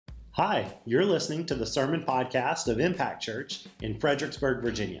Hi, you're listening to the Sermon Podcast of Impact Church in Fredericksburg,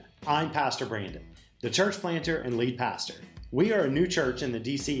 Virginia. I'm Pastor Brandon, the church planter and lead pastor. We are a new church in the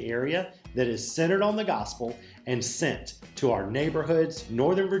DC area that is centered on the gospel and sent to our neighborhoods,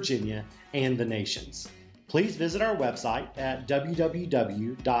 Northern Virginia, and the nations. Please visit our website at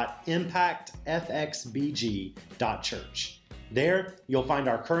www.impactfxbg.church. There, you'll find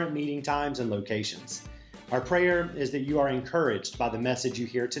our current meeting times and locations. Our prayer is that you are encouraged by the message you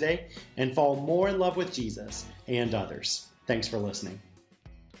hear today and fall more in love with Jesus and others. Thanks for listening.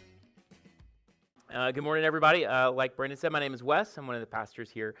 Good morning, everybody. Like Brandon said, my name is Wes. I'm one of the pastors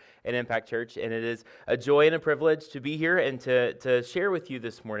here at Impact Church, and it is a joy and a privilege to be here and to share with you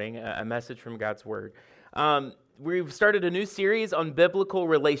this morning a message from God's Word. We've started a new series on biblical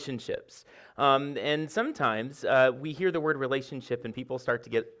relationships, and sometimes we hear the word relationship and people start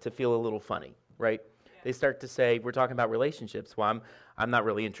to feel a little funny, right? They start to say, we're talking about relationships. Well, I'm not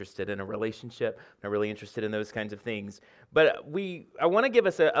really interested in a relationship. I'm not really interested in those kinds of things. But I want to give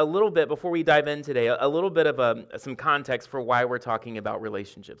us a little bit, before we dive in today, a little bit of some context for why we're talking about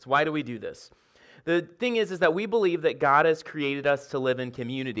relationships. Why do we do this? The thing is that we believe that God has created us to live in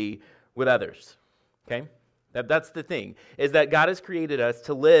community with others, okay? That's the thing, is that God has created us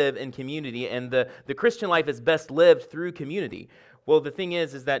to live in community, and the Christian life is best lived through community. Well, the thing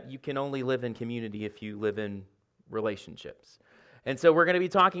is that you can only live in community if you live in relationships. And so we're going to be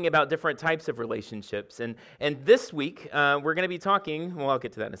talking about different types of relationships. And this week, we're going to be talking, well, I'll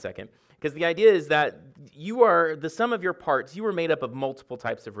get to that in a second, because the idea is that you are, the sum of your parts, you are made up of multiple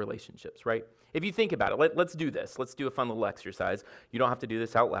types of relationships, right? If you think about it, let's do this. Let's do a fun little exercise. You don't have to do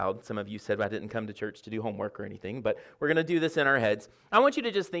this out loud. Some of you said I didn't come to church to do homework or anything, but we're going to do this in our heads. I want you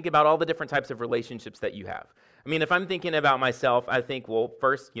to just think about all the different types of relationships that you have. I mean, if I'm thinking about myself, I think, well,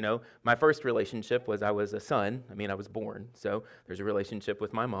 first, my first relationship was I was a son. I was born. So there's a relationship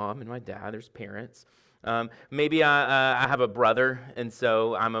with my mom and my dad. There's parents. Maybe I have a brother, and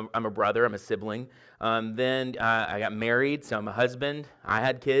so I'm a brother. I'm a sibling. Then I got married, so I'm a husband. I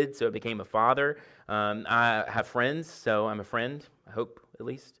had kids, so I became a father. I have friends, so I'm a friend, I hope, at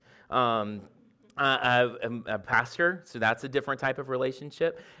least. I'm a pastor, so that's a different type of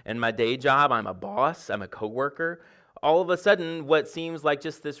relationship. And my day job, I'm a boss, I'm a coworker. All of a sudden, what seems like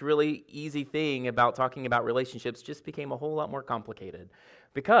just this really easy thing about talking about relationships just became a whole lot more complicated,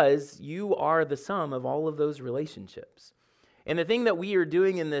 because you are the sum of all of those relationships. And the thing that we are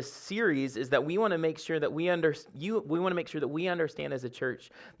doing in this series is that we want to make sure that we understand as a church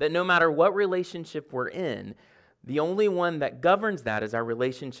that no matter what relationship we're in, the only one that governs that is our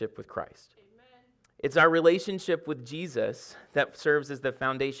relationship with Christ. It's our relationship with Jesus that serves as the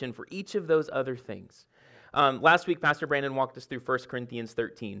foundation for each of those other things. Last week, Pastor Brandon walked us through 1 Corinthians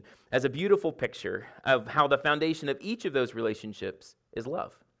 13 as a beautiful picture of how the foundation of each of those relationships is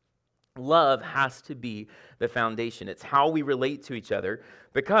love. Love has to be the foundation. It's how we relate to each other,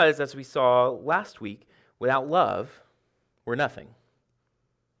 because, as we saw last week, without love, we're nothing.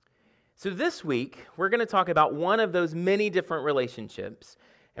 So this week, we're going to talk about one of those many different relationships,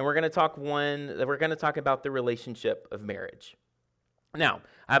 and we're going to talk about the relationship of marriage. Now,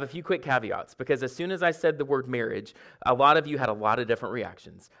 I have a few quick caveats, because as soon as I said the word marriage, a lot of you had a lot of different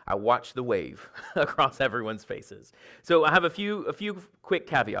reactions. I watched the wave across everyone's faces. So I have a few quick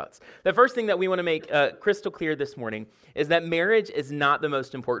caveats. The first thing that we want to make crystal clear this morning is that marriage is not the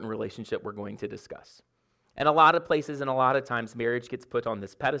most important relationship we're going to discuss. And a lot of places and a lot of times marriage gets put on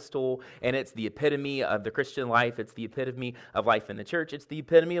this pedestal, and it's the epitome of the Christian life. It's the epitome of life in the church. It's the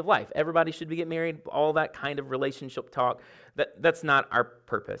epitome of life. Everybody should get married, all that kind of relationship talk. That's not our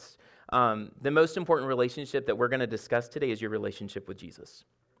purpose. The most important relationship that we're going to discuss today is your relationship with Jesus.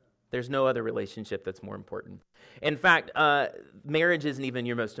 There's no other relationship that's more important. In fact, marriage isn't even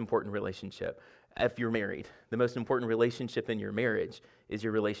your most important relationship. If you're married, the most important relationship in your marriage is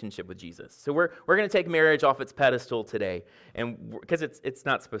your relationship with Jesus. So we're going to take marriage off its pedestal today, and because it's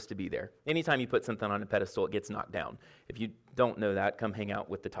not supposed to be there. Anytime you put something on a pedestal, it gets knocked down. If you don't know that, come hang out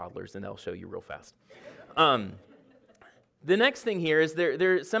with the toddlers, and they'll show you real fast. The next thing here is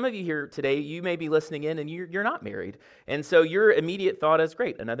there. Some of you here today, you may be listening in, and you're not married, and so your immediate thought is,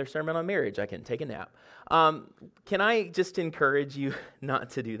 great, another sermon on marriage. I can take a nap. Can I just encourage you not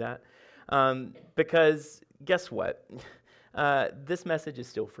to do that? Because guess what? This message is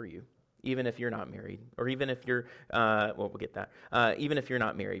still for you, even if you're not married, or even if you're, we'll get that, even if you're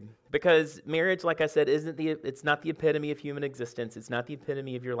not married. Because marriage, like I said, it's not the epitome of human existence. It's not the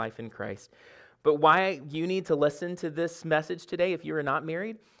epitome of your life in Christ. But why you need to listen to this message today if you are not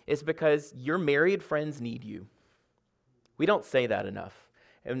married is because your married friends need you. We don't say that enough.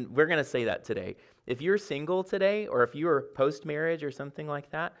 And we're going to say that today. if you're single today, or if you are post-marriage or something like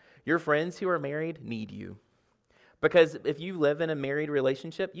that, your friends who are married need you. Because if you live in a married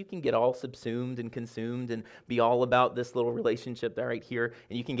relationship, you can get all subsumed and consumed and be all about this little relationship right here,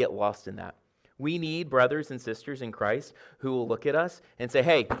 and you can get lost in that. We need brothers and sisters in Christ who will look at us and say,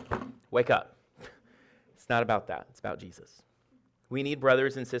 hey, wake up. It's not about that. It's about Jesus. We need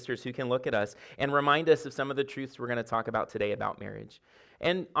brothers and sisters who can look at us and remind us of some of the truths we're going to talk about today about marriage.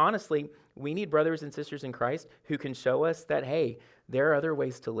 And honestly, we need brothers and sisters in Christ who can show us that, hey, there are other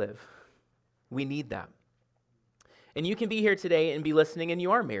ways to live. We need that. And you can be here today and be listening and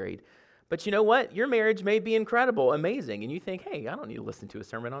you are married. But you know what? Your marriage may be incredible, amazing. And you think, hey, I don't need to listen to a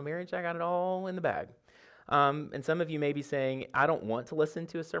sermon on marriage. I got it all in the bag. And some of you may be saying, I don't want to listen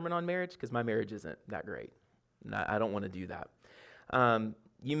to a sermon on marriage because my marriage isn't that great. I don't want to do that.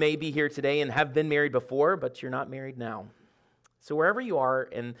 You may be here today and have been married before, but you're not married now. So wherever you are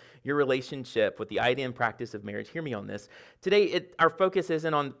in your relationship with the idea and practice of marriage, hear me on this. Today, our focus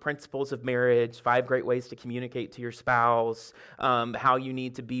isn't on principles of marriage, 5 great ways to communicate to your spouse, how you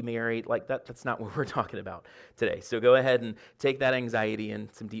need to be married. Like that's not what we're talking about today. So go ahead and take that anxiety and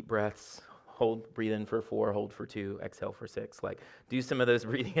some deep breaths. Breathe in for 4, hold for 2, exhale for 6. Like do some of those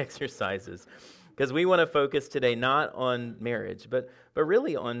breathing exercises. Because we want to focus today not on marriage, but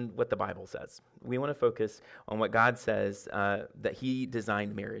really on what the Bible says. We want to focus on what God says that He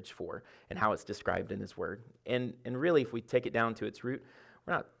designed marriage for and how it's described in His Word. And really, if we take it down to its root,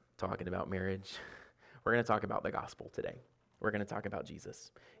 we're not talking about marriage. We're going to talk about the gospel today. We're going to talk about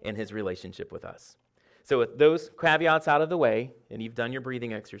Jesus and His relationship with us. So with those caveats out of the way, and you've done your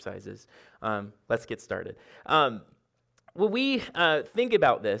breathing exercises, let's get started. When we think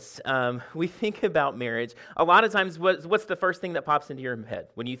about this, we think about marriage. A lot of times, what's the first thing that pops into your head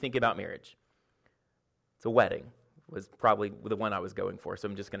when you think about marriage? It's a wedding. Was probably the one I was going for, so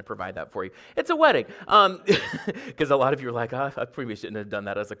I'm just going to provide that for you. It's a wedding, because a lot of you are like, I probably shouldn't have done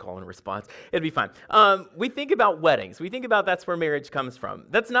that as a call and response. It'd be fine. We think about weddings. We think about that's where marriage comes from.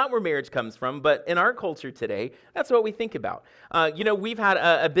 That's not where marriage comes from, but in our culture today, that's what we think about. We've had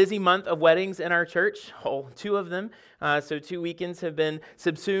a busy month of weddings in our church, 2 of them. So 2 weekends have been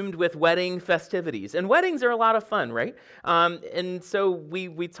subsumed with wedding festivities. And weddings are a lot of fun, right? And so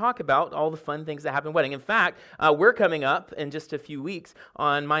we talk about all the fun things that happen in wedding. In fact, we're coming up in just a few weeks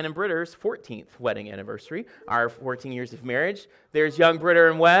on mine and Britter's 14th wedding anniversary, our 14 years of marriage. There's young Britter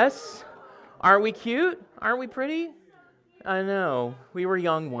and Wes. Aren't we cute? Aren't we pretty? I know. We were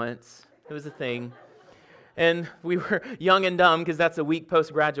young once. It was a thing. And we were young and dumb because that's a week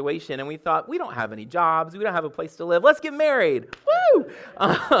post-graduation. And we thought, we don't have any jobs. We don't have a place to live. Let's get married. Woo!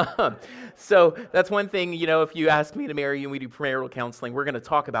 So that's one thing, if you ask me to marry you and we do premarital counseling, we're going to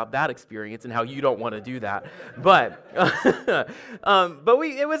talk about that experience and how you don't want to do that. But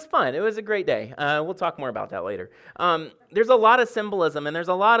it was fun. It was a great day. We'll talk more about that later. There's a lot of symbolism and there's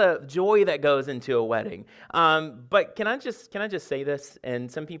a lot of joy that goes into a wedding. But can I just say this?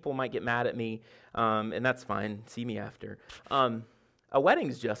 And some people might get mad at me. And that's fine. See me after. A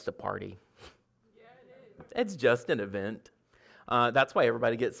wedding's just a party. Yeah, it is. It's just an event. That's why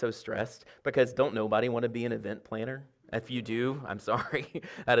everybody gets so stressed, because don't nobody want to be an event planner? If you do, I'm sorry.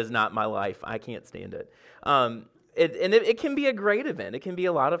 That is not my life. I can't stand it. It can be a great event. It can be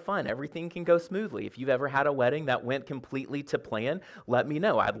a lot of fun. Everything can go smoothly. If you've ever had a wedding that went completely to plan, let me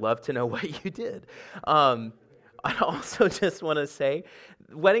know. I'd love to know what you did. I also just want to say,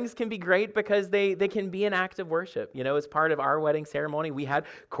 weddings can be great because they can be an act of worship. As part of our wedding ceremony, we had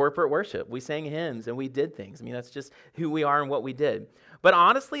corporate worship. We sang hymns and we did things. That's just who we are and what we did. But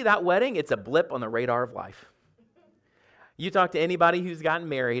honestly, that wedding, it's a blip on the radar of life. You talk to anybody who's gotten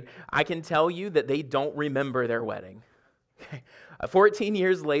married, I can tell you that they don't remember their wedding. 14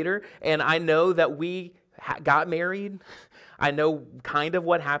 years later, and I know that we got married. I know kind of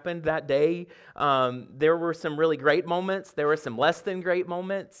what happened that day. There were some really great moments. There were some less than great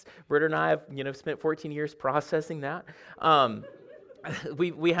moments. Britta and I have, spent 14 years processing that.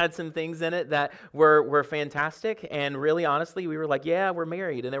 We had some things in it that were fantastic. And really, honestly, we were like, yeah, we're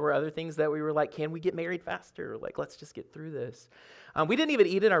married. And there were other things that we were like, can we get married faster? Like, let's just get through this. We didn't even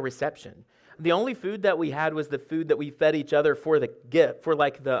eat at our reception. The only food that we had was the food that we fed each other for the gift, for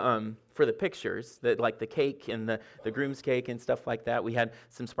the pictures, like the cake and the groom's cake and stuff like that. We had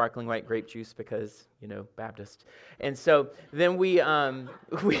some sparkling white grape juice because, Baptist. And so then we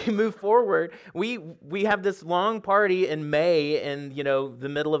move forward. We have this long party in May in, the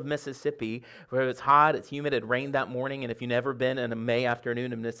middle of Mississippi where it's hot, it's humid, it rained that morning. And if you've never been in a May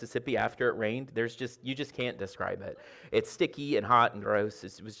afternoon in Mississippi after it rained, you just can't describe it. It's sticky and hot and gross.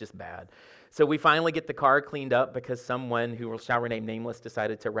 It was just bad. So we finally get the car cleaned up because someone who shall remain nameless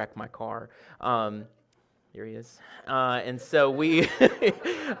decided to wreck my car. Here he is. And so we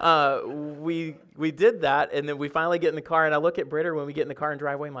we did that, and then we finally get in the car, and I look at Britta when we get in the car and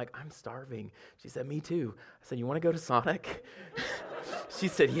drive away. I'm like, I'm starving. She said, me too. I said, you want to go to Sonic? She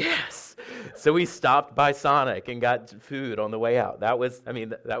said, yes. So we stopped by Sonic and got food on the way out. That was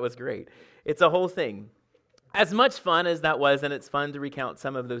great. It's a whole thing. As much fun as that was, and it's fun to recount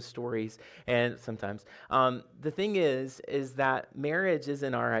some of those stories, and sometimes, the thing is that marriage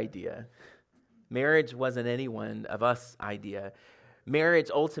isn't our idea. Marriage wasn't any one of us' idea. Marriage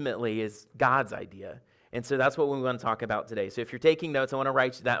ultimately is God's idea. And so that's what we want to talk about today. So if you're taking notes, I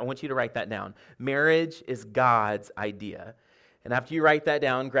want you to write that down. Marriage is God's idea. And after you write that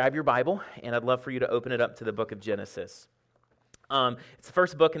down, grab your Bible, and I'd love for you to open it up to the book of Genesis. It's the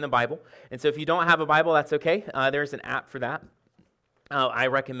first book in the Bible. And so if you don't have a Bible, that's okay. There's an app for that. I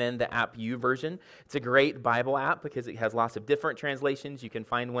recommend the app YouVersion. It's a great Bible app because it has lots of different translations. You can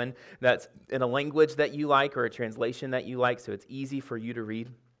find one that's in a language that you like or a translation that you like, so it's easy for you to read.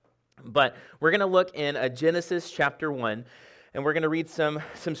 But we're going to look in Genesis chapter 1, and we're going to read some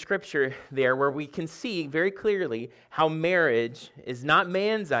scripture there where we can see very clearly how marriage is not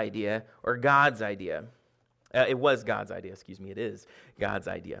man's idea or God's idea. It was God's idea, it is God's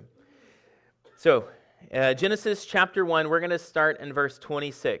idea. So, Genesis chapter 1, we're going to start in verse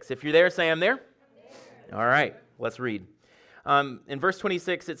 26. If you're there, say I'm there. All right, let's read. In verse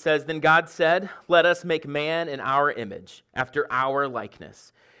 26, it says, Then God said, Let us make man in our image, after our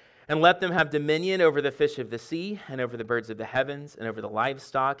likeness, and let them have dominion over the fish of the sea, and over the birds of the heavens, and over the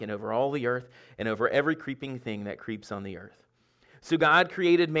livestock, and over all the earth, and over every creeping thing that creeps on the earth. So God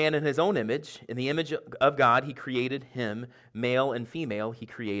created man in his own image. In the image of God, he created him, male and female, he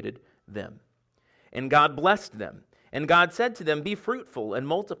created them. And God blessed them. And God said to them, Be fruitful and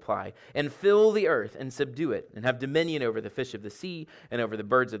multiply, and fill the earth and subdue it, and have dominion over the fish of the sea, and over the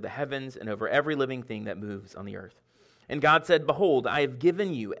birds of the heavens, and over every living thing that moves on the earth. And God said, Behold, I have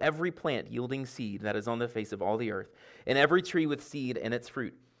given you every plant yielding seed that is on the face of all the earth, and every tree with seed in its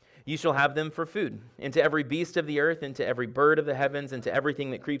fruit. You shall have them for food. And to every beast of the earth, and to every bird of the heavens, and to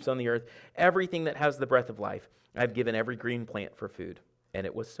everything that creeps on the earth, everything that has the breath of life, I have given every green plant for food. And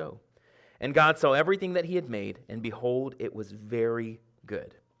it was so. And God saw everything that he had made, and behold, it was very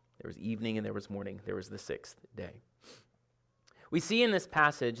good. There was evening and there was morning. There was the sixth day. We see in this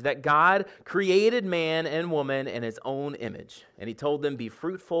passage that God created man and woman in his own image, and he told them, Be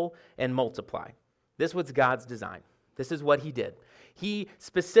fruitful and multiply. This was God's design. This is what he did. He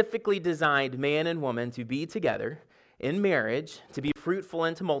specifically designed man and woman to be together in marriage, to be fruitful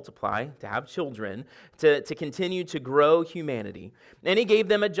and to multiply, to have children, to continue to grow humanity. And he gave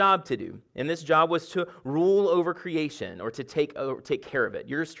them a job to do. And this job was to rule over creation or to take care of it.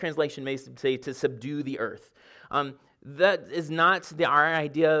 Your translation may say to subdue the earth. That is not our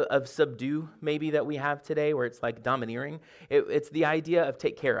idea of subdue, maybe, that we have today, where it's like domineering. It's the idea of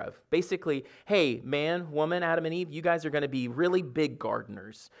take care of. Basically, hey, man, woman, Adam and Eve, you guys are going to be really big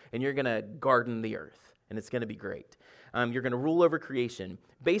gardeners, and you're going to garden the earth, and it's going to be great. You're going to rule over creation.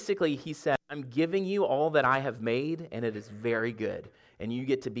 Basically, he said, I'm giving you all that I have made, and it is very good, and you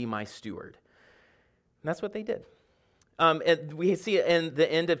get to be my steward. And that's what they did. And we see it in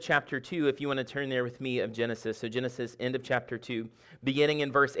the end of chapter 2, if you want to turn there with me, of Genesis. So Genesis, end of chapter 2, beginning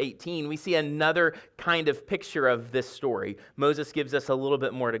in verse 18, we see another kind of picture of this story. Moses gives us a little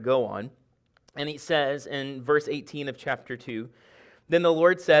bit more to go on. And he says in verse 18 of chapter 2, Then the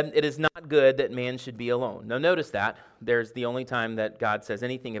Lord said, It is not good that man should be alone. Now notice that. There's the only time that God says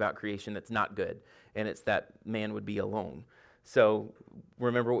anything about creation that's not good, and it's that man would be alone. So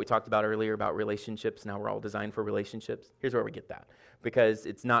remember what we talked about earlier about relationships, and how we're all designed for relationships? Here's where we get that. Because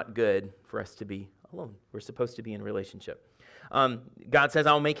it's not good for us to be alone. We're supposed to be in relationship. God says,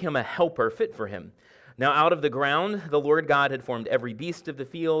 I'll make him a helper fit for him. Now out of the ground, the Lord God had formed every beast of the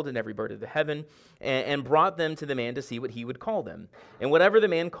field and every bird of the heaven, and brought them to the man to see what he would call them. And whatever the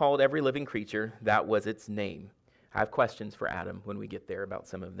man called every living creature, that was its name. I have questions for Adam when we get there about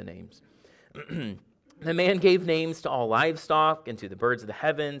some of the names. The man gave names to all livestock, and to the birds of the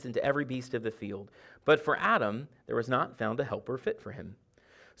heavens, and to every beast of the field. But for Adam, there was not found a helper fit for him.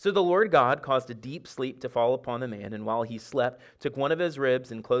 So the Lord God caused a deep sleep to fall upon the man, and while he slept, took one of his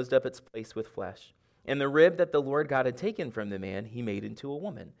ribs and closed up its place with flesh. And the rib that the Lord God had taken from the man, he made into a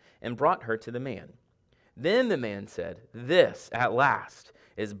woman, and brought her to the man. Then the man said, This, at last,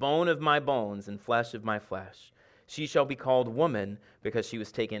 is bone of my bones and flesh of my flesh. She shall be called woman, because she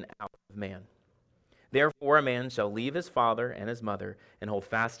was taken out of man. Therefore a man shall leave his father and his mother, and hold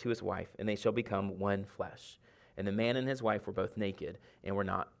fast to his wife, and they shall become one flesh. And the man and his wife were both naked, and were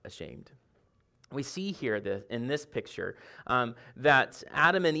not ashamed. We see here in this picture that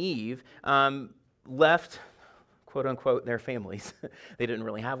Adam and Eve left, quote unquote, their families. They didn't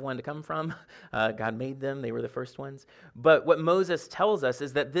really have one to come from. God made them. They were the first ones. But what Moses tells us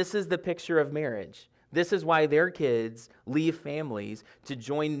is that this is the picture of marriage. This is why their kids leave families to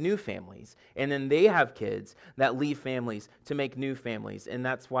join new families. And then they have kids that leave families to make new families. And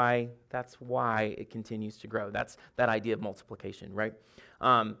that's why it continues to grow. That's that idea of multiplication, right?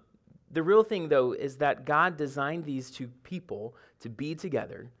 The real thing, though, is that God designed these two people to be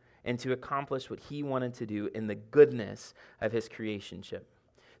together and to accomplish what he wanted to do in the goodness of his creationship.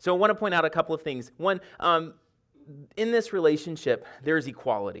 So I want to point out a couple of things. One, in this relationship, there's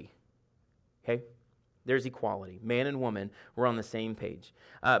equality, okay? There's equality. Man and woman were on the same page.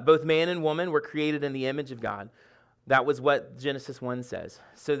 Both man and woman were created in the image of God. That was what Genesis 1 says.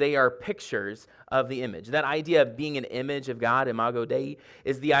 So they are pictures of the image. That idea of being an image of God, imago Dei,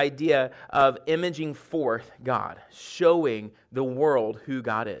 is the idea of imaging forth God, showing the world who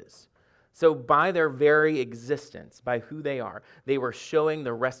God is. So by their very existence, by who they were showing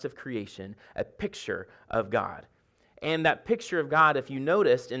the rest of creation a picture of God. And that picture of God, if you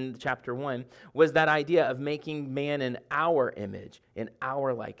noticed in chapter 1, was that idea of making man in our image, in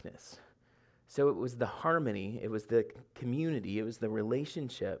our likeness. So it was the harmony, it was the community, it was the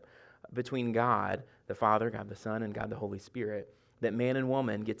relationship between God, the Father, God the Son, and God the Holy Spirit that man and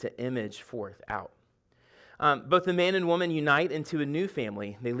woman get to image forth out. Both the man and woman unite into a new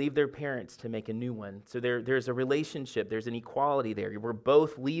family. They leave their parents to make a new one. So there's a relationship, there's an equality there. We're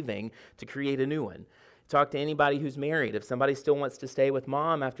both leaving to create a new one. Talk to anybody who's married. If somebody still wants to stay with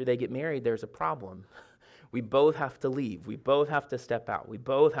mom after they get married, there's a problem. We both have to leave. We both have to step out. We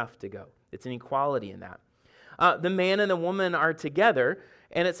both have to go. It's an equality in that. The man and the woman are together,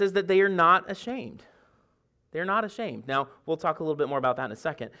 and it says that they are not ashamed. They're not ashamed. Now, we'll talk a little bit more about that in a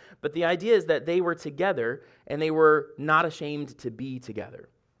second. But the idea is that they were together, and they were not ashamed to be together.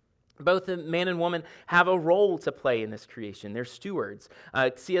 Both the man and woman have a role to play in this creation. They're stewards.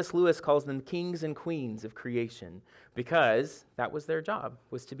 C.S. Lewis calls them kings and queens of creation because that was their job,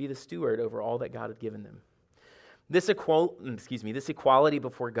 was to be the steward over all that God had given them. This equality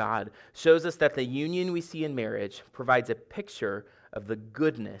before God shows us that the union we see in marriage provides a picture of the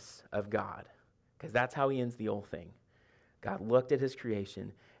goodness of God, because that's how he ends the whole thing. God looked at his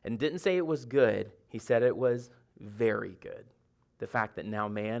creation and didn't say it was good. He said it was very good. The fact that now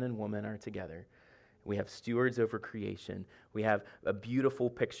man and woman are together. We have stewards over creation. We have a beautiful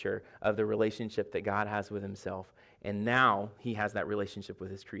picture of the relationship that God has with himself. And now he has that relationship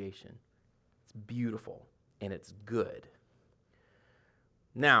with his creation. It's beautiful. And it's good.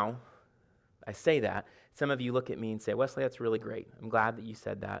 Now, I say that. Some of you look at me and say, Wesley, that's really great. I'm glad that you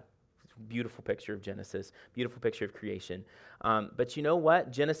said that. It's a beautiful picture of Genesis, beautiful picture of creation. But you know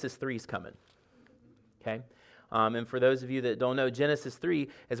what? Genesis 3 is coming. Okay? And for those of you that don't know, Genesis 3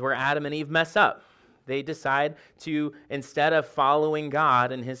 is where Adam and Eve mess up. They decide to, instead of following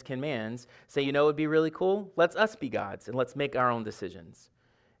God and his commands, say, you know what would be really cool? Let's us be gods and let's make our own decisions.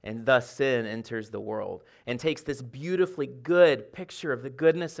 And thus sin enters the world and takes this beautifully good picture of the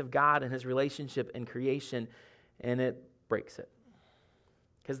goodness of God and his relationship in creation, and it breaks it.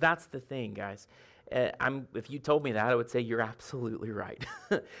 Because that's the thing, guys. If you told me that, I would say you're absolutely right.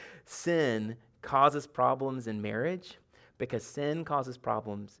 Sin causes problems in marriage because sin causes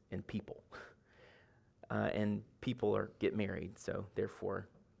problems in people. And people get married, so therefore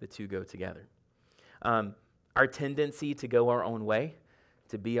the two go together. Our tendency to go our own way,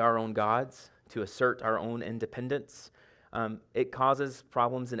 to be our own gods, to assert our own independence, it causes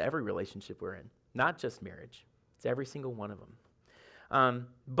problems in every relationship we're in, not just marriage. It's every single one of them.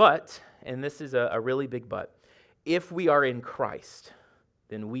 But, and this is a really big but, if we are in Christ,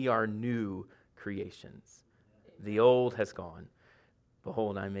 then we are new creations. The old has gone.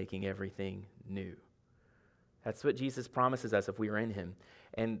 Behold, I'm making everything new. That's what Jesus promises us if we are in him.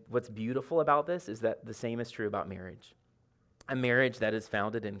 And what's beautiful about this is that the same is true about marriage. A marriage that is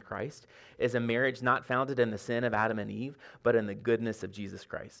founded in Christ is a marriage not founded in the sin of Adam and Eve, but in the goodness of Jesus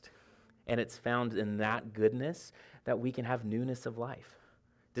Christ. And it's found in that goodness that we can have newness of life.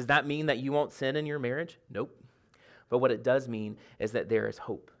 Does that mean that you won't sin in your marriage? Nope. But what it does mean is that there is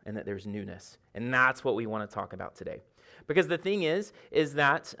hope and that there's newness. And that's what we want to talk about today. Because the thing is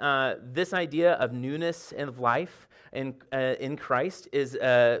that this idea of newness of life in Christ is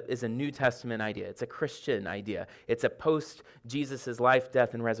a New Testament idea. It's a Christian idea. It's a post-Jesus' life,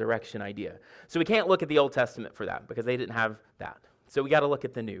 death, and resurrection idea. So we can't look at the Old Testament for that because they didn't have that. So we got to look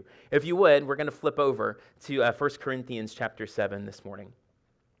at the new. If you would, we're going to flip over to 1 Corinthians chapter 7 this morning.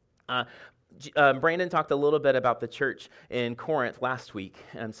 Brandon talked a little bit about the church in Corinth last week.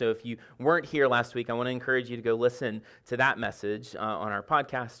 So if you weren't here last week, I want to encourage you to go listen to that message on our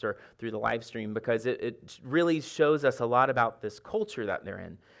podcast or through the live stream, because it really shows us a lot about this culture that they're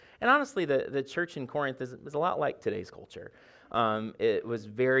in. And honestly, the church in Corinth is a lot like today's culture. It was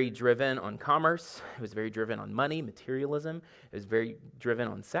very driven on commerce. It was very driven on money, materialism. It was very driven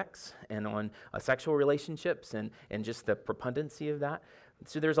on sex and on sexual relationships and just the preponderancy of that.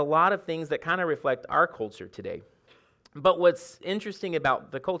 So there's a lot of things that kind of reflect our culture today. But what's interesting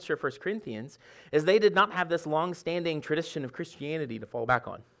about the culture of 1 Corinthians is they did not have this long-standing tradition of Christianity to fall back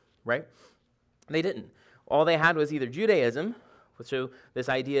on, right? They didn't. All they had was either Judaism, so this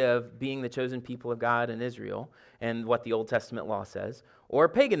idea of being the chosen people of God in Israel and what the Old Testament law says, or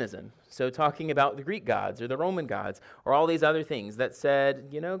paganism, so talking about the Greek gods or the Roman gods or all these other things that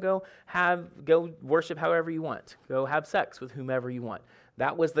said, go worship however you want, go have sex with whomever you want.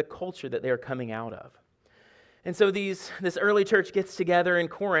 That was the culture that they were coming out of. And so this early church gets together in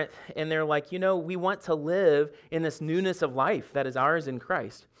Corinth, and they're like, we want to live in this newness of life that is ours in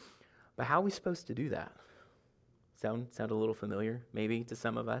Christ. But how are we supposed to do that? Sound a little familiar, maybe, to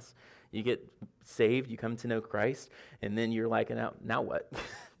some of us? You get saved, you come to know Christ, and then you're like, now what?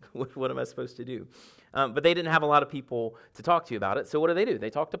 What am I supposed to do? But they didn't have a lot of people to talk to about it, so what do?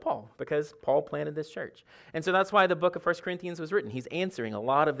 They talked to Paul, because Paul planted this church. And so that's why the book of 1 Corinthians was written. He's answering a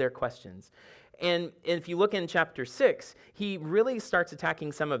lot of their questions. And if you look in chapter 6, he really starts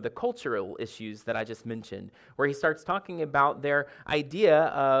attacking some of the cultural issues that I just mentioned, where he starts talking about their idea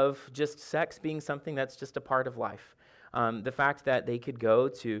of just sex being something that's just a part of life. The fact that they could go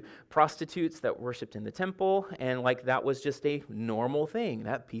to prostitutes that worshiped in the temple, and that was just a normal thing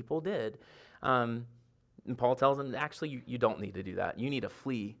that people did. And Paul tells them, actually, you don't need to do that. You need to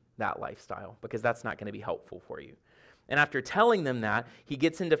flee that lifestyle, because that's not going to be helpful for you. And after telling them that, he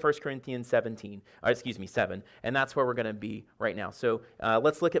gets into 1 Corinthians 7, and that's where we're going to be right now. So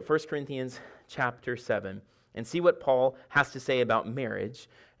let's look at 1 Corinthians chapter 7 and see what Paul has to say about marriage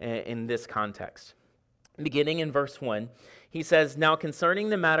in this context. Beginning in verse 1, he says, "Now concerning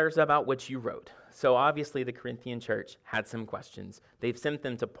the matters about which you wrote." So obviously the Corinthian church had some questions. They've sent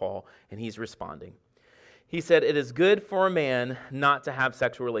them to Paul, and he's responding. He said, "It is good for a man not to have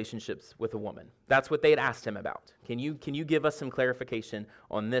sexual relationships with a woman." That's what they had asked him about. Can you give us some clarification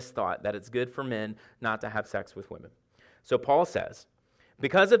on this thought, that it's good for men not to have sex with women? So Paul says,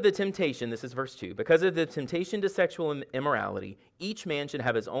 "Because of the temptation," this is verse 2, "because of the temptation to sexual immorality, each man should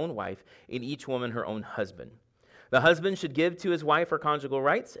have his own wife, and each woman her own husband. The husband should give to his wife her conjugal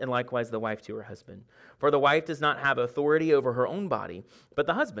rights, and likewise the wife to her husband. For the wife does not have authority over her own body, but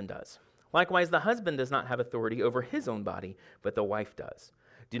the husband does. Likewise, the husband does not have authority over his own body, but the wife does.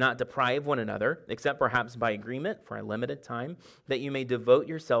 Do not deprive one another, except perhaps by agreement for a limited time, that you may devote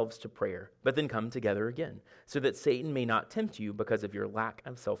yourselves to prayer, but then come together again, so that Satan may not tempt you because of your lack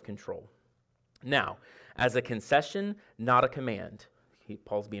of self-control. Now, as a concession, not a command."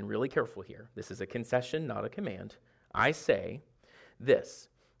 Paul's being really careful here. This is a concession, not a command. "I say this,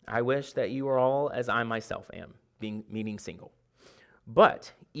 I wish that you are all as I myself am," meaning single.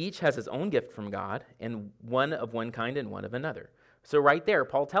 "But each has his own gift from God, and one of one kind and one of another." So right there,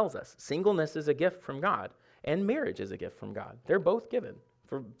 Paul tells us singleness is a gift from God, and marriage is a gift from God. They're both given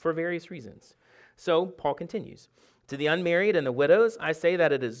for various reasons. So Paul continues, "To the unmarried and the widows, I say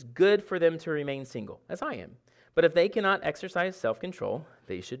that it is good for them to remain single, as I am. But if they cannot exercise self-control,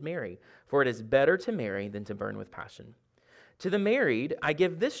 they should marry, for it is better to marry than to burn with passion. To the married, I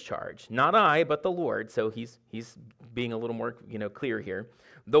give this charge, not I, but the Lord." So he's being a little more clear here.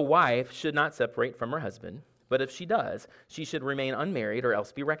 "The wife should not separate from her husband, but if she does, she should remain unmarried or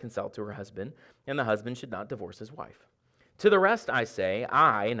else be reconciled to her husband, and the husband should not divorce his wife. To the rest I say,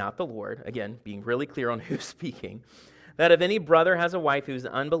 I, not the Lord," again, being really clear on who's speaking, "that if any brother has a wife who's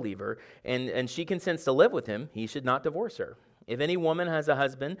an unbeliever, and she consents to live with him, he should not divorce her. If any woman has a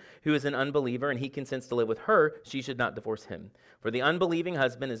husband who is an unbeliever and he consents to live with her, she should not divorce him. For the unbelieving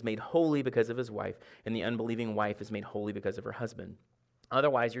husband is made holy because of his wife, and the unbelieving wife is made holy because of her husband.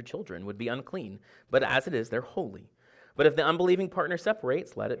 Otherwise your children would be unclean, but as it is, they're holy. But if the unbelieving partner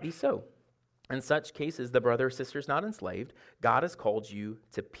separates, let it be so. In such cases, the brother or sister is not enslaved. God has called you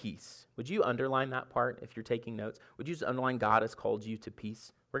to peace." Would you underline that part if you're taking notes? Would you just underline God has called you to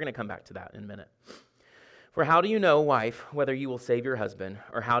peace? We're going to come back to that in a minute. "For how do you know, wife, whether you will save your husband?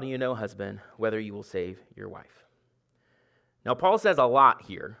 Or how do you know, husband, whether you will save your wife?" Now, Paul says a lot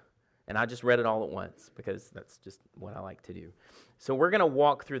here, And I just read it all at once because that's just what I like to do. So we're going to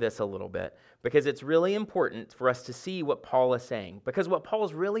walk through this a little bit because it's really important for us to see what Paul is saying. Because what Paul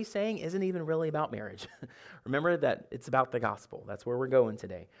is really saying isn't even really about marriage. Remember that it's about the gospel. That's where we're going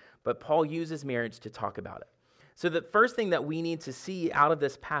today. But Paul uses marriage to talk about it. So the first thing that we need to see out of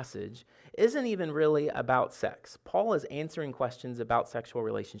this passage isn't even really about sex. Paul is answering questions about sexual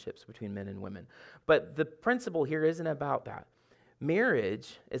relationships between men and women. But the principle here isn't about that.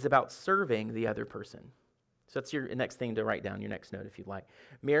 Marriage is about serving the other person. So that's your next thing to write down, your next note if you'd like.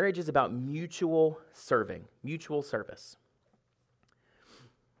 Marriage is about mutual serving, mutual service.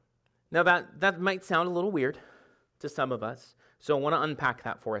 Now that might sound a little weird to some of us, so I want to unpack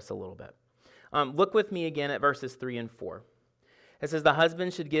that for us a little bit. Look with me again at verses 3 and 4. It says, the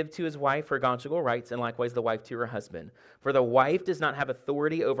husband should give to his wife her conjugal rights, and likewise the wife to her husband. For the wife does not have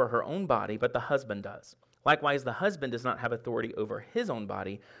authority over her own body, but the husband does. Likewise, the husband does not have authority over his own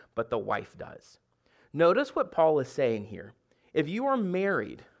body, but the wife does. Notice what Paul is saying here. If you are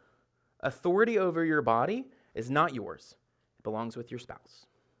married, authority over your body is not yours. It belongs with your spouse.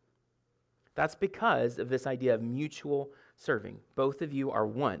 That's because of this idea of mutual serving. Both of you are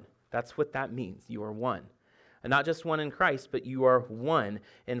one. That's what that means. You are one. And not just one in Christ, but you are one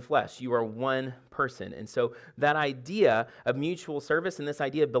in flesh. You are one person. And so that idea of mutual service and this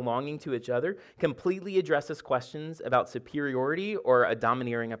idea of belonging to each other completely addresses questions about superiority or a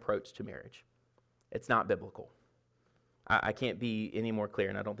domineering approach to marriage. It's not biblical. I can't be any more clear,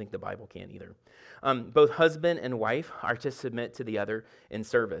 and I don't think the Bible can either. Both husband and wife are to submit to the other in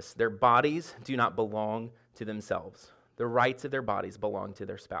service. Their bodies do not belong to themselves. The rights of their bodies belong to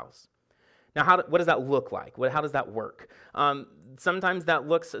their spouse. Now, what does that look like? How does that work? Sometimes that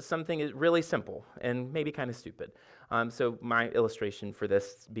looks something really simple and maybe kind of stupid. So my illustration for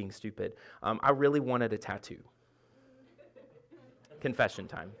this being stupid, I really wanted a tattoo. Confession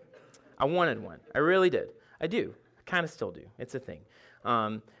time. I wanted one. I really did. I do. I kind of still do. It's a thing.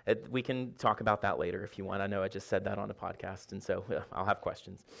 We can talk about that later if you want. I know I just said that on a podcast, and so I'll have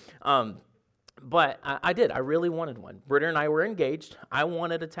questions. But I did. I really wanted one. Britta and I were engaged. I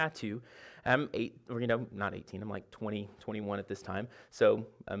wanted a tattoo. I'm not 18. I'm like 20, 21 at this time. So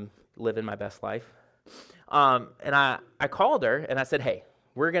I'm living my best life. And I called her and I said, hey,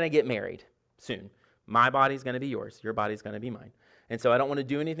 we're going to get married soon. My body's going to be yours. Your body's going to be mine. And so I don't want to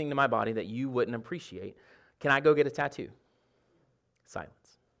do anything to my body that you wouldn't appreciate. Can I go get a tattoo?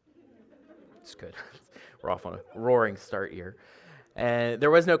 Silence. It's good. We're off on a roaring start here. And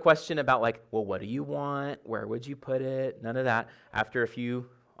there was no question about well, what do you want? Where would you put it? None of that. After a few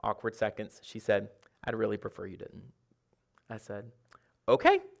awkward seconds, she said, I'd really prefer you didn't. I said,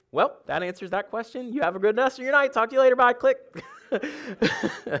 okay, well, that answers that question. You have a good rest of your night. Talk to you later. Bye. Click.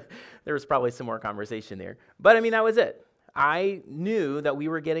 There was probably some more conversation there. But that was it. I knew that we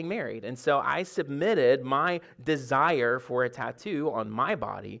were getting married. And so I submitted my desire for a tattoo on my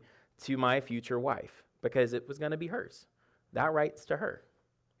body to my future wife because it was going to be hers. That writes to her.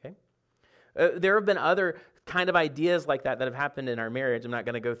 Okay. There have been other kind of ideas like that have happened in our marriage. I'm not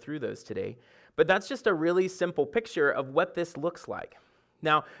going to go through those today. But that's just a really simple picture of what this looks like.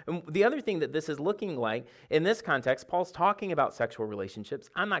 Now, the other thing that this is looking like, in this context, Paul's talking about sexual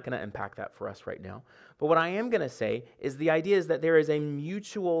relationships. I'm not going to unpack that for us right now. But what I am going to say is the idea is that there is a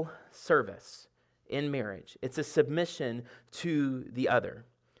mutual service in marriage. It's a submission to the other.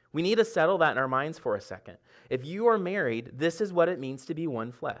 We need to settle that in our minds for a second. If you are married, this is what it means to be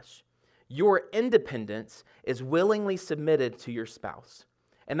one flesh. Your independence is willingly submitted to your spouse.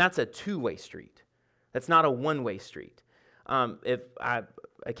 And that's a two-way street. That's not a one-way street. If I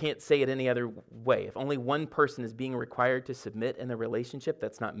can't say it any other way. If only one person is being required to submit in the relationship,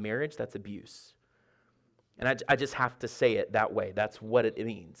 that's not marriage, that's abuse. And I just have to say it that way. That's what it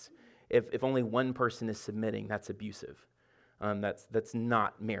means. If only one person is submitting, that's abusive. That's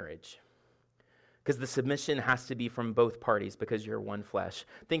not marriage. Because the submission has to be from both parties because you're one flesh.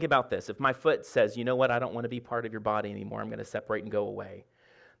 Think about this. If my foot says, you know what, I don't want to be part of your body anymore, I'm going to separate and go away.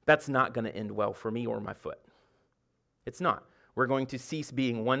 That's not going to end well for me or my foot. It's not. We're going to cease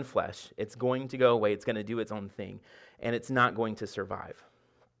being one flesh. It's going to go away. It's going to do its own thing. And it's not going to survive.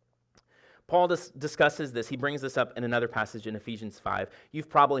 Paul discusses this. He brings this up in another passage in Ephesians 5. You've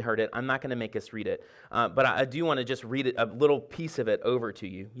probably heard it. I'm not going to make us read it. But I do want to just read it, a little piece of it over to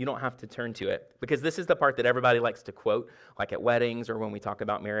you. You don't have to turn to it. Because this is the part that everybody likes to quote, like at weddings or when we talk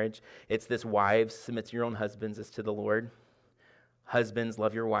about marriage. It's this, wives, submit to your own husbands as to the Lord. Husbands,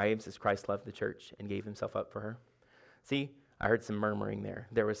 love your wives as Christ loved the church and gave himself up for her. See, I heard some murmuring there.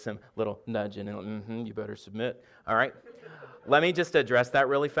 There was some little nudging and you better submit. All right. Let me just address that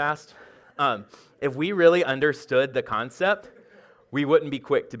really fast. If we really understood the concept, we wouldn't be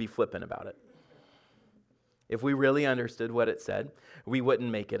quick to be flippant about it. If we really understood what it said, we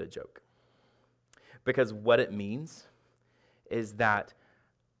wouldn't make it a joke. Because what it means is that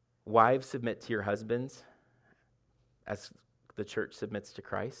wives submit to your husbands as the church submits to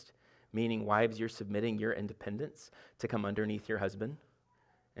Christ, meaning wives, you're submitting your independence to come underneath your husband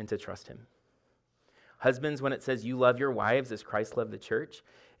and to trust him. Husbands, when it says you love your wives as Christ loved the church,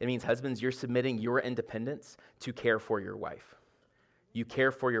 it means husbands, you're submitting your independence to care for your wife. You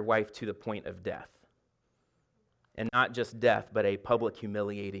care for your wife to the point of death. And not just death, but a public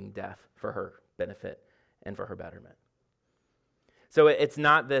humiliating death for her benefit and for her betterment. So it's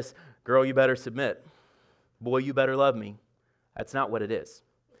not this, girl, you better submit. Boy, you better love me. That's not what it is.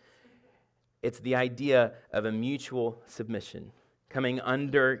 It's the idea of a mutual submission, coming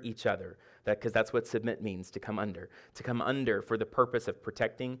under each other, because that's what submit means, to come under for the purpose of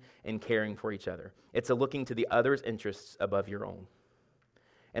protecting and caring for each other. It's a looking to the other's interests above your own.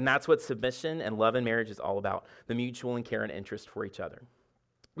 And that's what submission and love in marriage is all about, the mutual and care and interest for each other.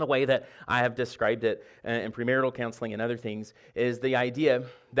 The way that I have described it in premarital counseling and other things is the idea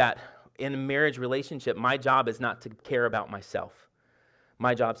that in a marriage relationship, my job is not to care about myself.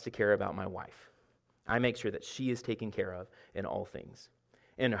 My job is to care about my wife. I make sure that she is taken care of in all things.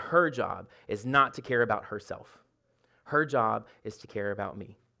 And her job is not to care about herself. Her job is to care about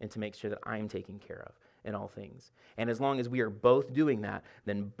me and to make sure that I'm taken care of in all things. And as long as we are both doing that,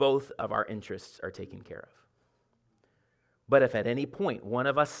 then both of our interests are taken care of. But if at any point one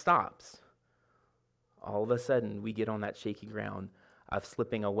of us stops, all of a sudden we get on that shaky ground of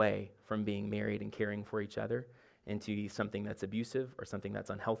slipping away from being married and caring for each other into something that's abusive or something that's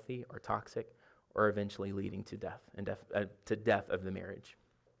unhealthy or toxic, or eventually leading to death and to death of the marriage.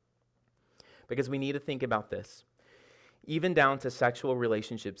 Because we need to think about this. Even down to sexual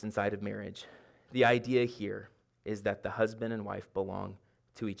relationships inside of marriage, the idea here is that the husband and wife belong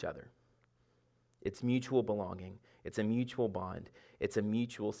to each other. It's mutual belonging. It's a mutual bond. It's a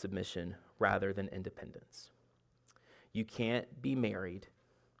mutual submission rather than independence. You can't be married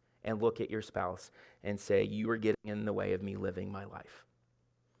and look at your spouse and say, you are getting in the way of me living my life.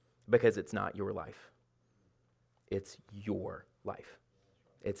 Because it's not your life. It's your life.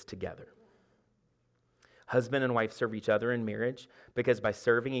 It's together. Husband and wife serve each other in marriage because by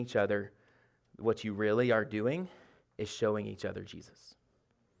serving each other, what you really are doing is showing each other Jesus.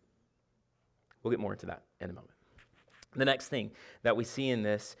 We'll get more into that in a moment. The next thing that we see in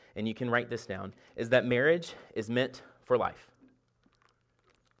this, and you can write this down, is that marriage is meant for life.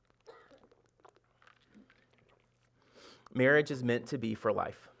 Marriage is meant to be for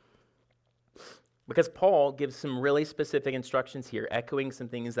life. Because Paul gives some really specific instructions here, echoing some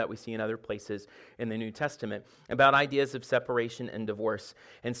things that we see in other places in the New Testament about ideas of separation and divorce.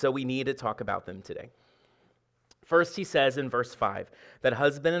 And so we need to talk about them today. First, he says in verse 5 that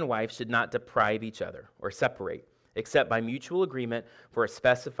husband and wife should not deprive each other or separate, except by mutual agreement for a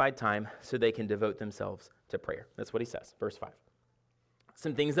specified time so they can devote themselves to prayer. That's what he says, verse 5.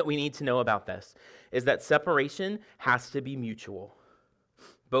 Some things that we need to know about this is that separation has to be mutual.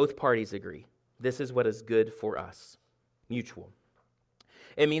 Both parties agree. This is what is good for us. Mutual.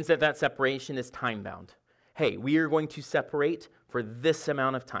 It means that that separation is time-bound. Hey, we are going to separate for this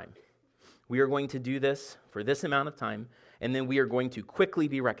amount of time. We are going to do this for this amount of time, and then we are going to quickly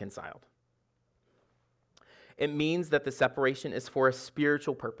be reconciled. It means that the separation is for a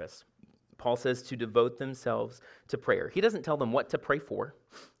spiritual purpose. Paul says to devote themselves to prayer. He doesn't tell them what to pray for.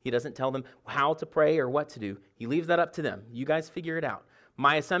 He doesn't tell them how to pray or what to do. He leaves that up to them. You guys figure it out.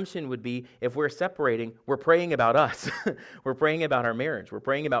 My assumption would be if we're separating, we're praying about us. We're praying about our marriage. We're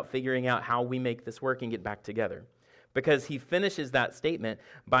praying about figuring out how we make this work and get back together. Because he finishes that statement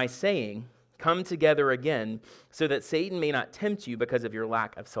by saying, come together again so that Satan may not tempt you because of your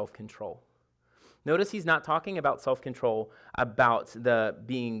lack of self-control. Notice he's not talking about self-control about the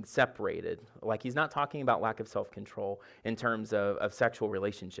being separated. Like he's not talking about lack of self-control in terms of sexual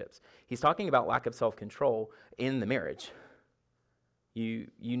relationships. He's talking about lack of self-control in the marriage.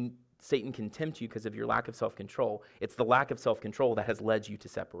 Satan can tempt you because of your lack of self-control. It's the lack of self-control that has led you to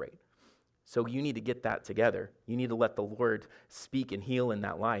separate. So you need to get that together. You need to let the Lord speak and heal in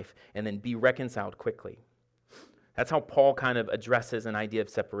that life and then be reconciled quickly. That's how Paul kind of addresses an idea of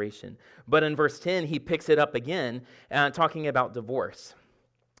separation. But in verse 10, he picks it up again, talking about divorce.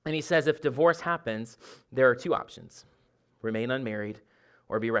 And he says if divorce happens, there are two options: remain unmarried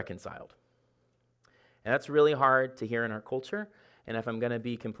or be reconciled. And that's really hard to hear in our culture. And if I'm going to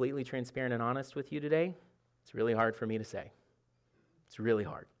be completely transparent and honest with you today, it's really hard for me to say. It's really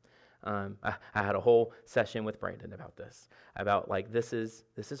hard. I had a whole session with Brandon about this, about like this is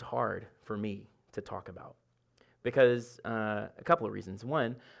hard for me to talk about. because a couple of reasons.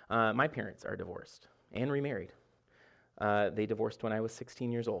 One, my parents are divorced and remarried. They divorced when I was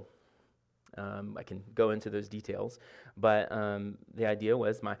 16 years old. I can go into those details, but the idea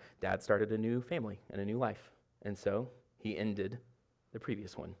was my dad started a new family and a new life, and so he ended the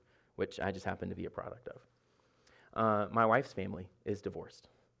previous one, which I just happened to be a product of. My wife's family is divorced.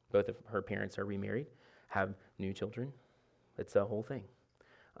 Both of her parents are remarried, have new children. It's a whole thing.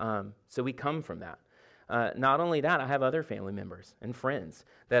 So we come from that. Not only that, I have other family members and friends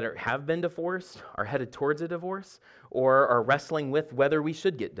that have been divorced, are headed towards a divorce, or are wrestling with whether we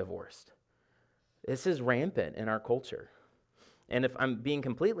should get divorced. This is rampant in our culture. And if I'm being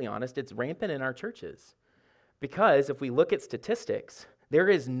completely honest, it's rampant in our churches. Because if we look at statistics, there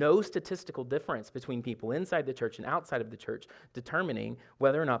is no statistical difference between people inside the church and outside of the church determining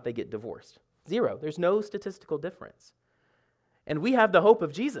whether or not they get divorced. Zero. There's no statistical difference. And we have the hope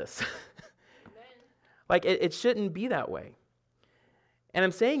of Jesus. Like, it shouldn't be that way. And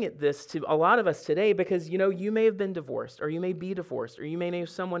I'm saying this to a lot of us today because, you may have been divorced, or you may be divorced, or you may know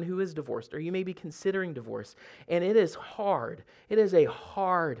someone who is divorced, or you may be considering divorce. And it is hard. It is a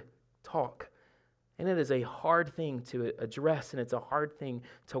hard talk. And it is a hard thing to address, and it's a hard thing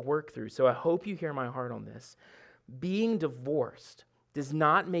to work through. So I hope you hear my heart on this. Being divorced does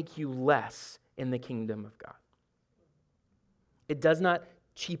not make you less in the kingdom of God. It does not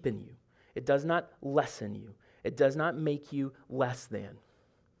cheapen you. It does not lessen you. It does not make you less than.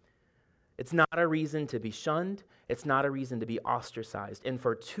 It's not a reason to be shunned. It's not a reason to be ostracized. And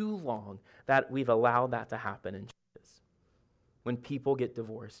for too long, that we've allowed that to happen in churches. When people get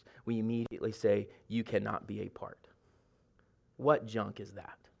divorced, we immediately say, you cannot be a part. What junk is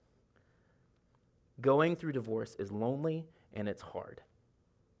that? Going through divorce is lonely and it's hard.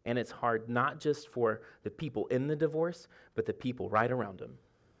 And it's hard not just for the people in the divorce, but the people right around them.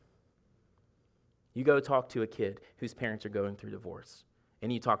 You go talk to a kid whose parents are going through divorce,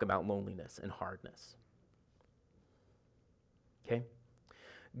 and you talk about loneliness and hardness. Okay?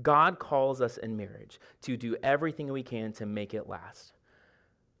 God calls us in marriage to do everything we can to make it last,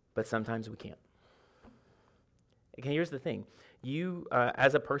 but sometimes we can't. Okay, here's the thing. You,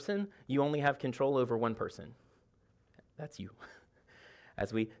 as a person, you only have control over one person. That's you.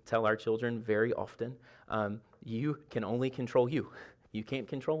 As we tell our children very often, you can only control you. You can't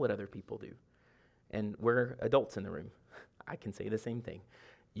control what other people do. And we're adults in the room. I can say the same thing.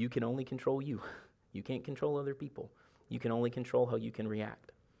 You can only control you. You can't control other people. You can only control how you can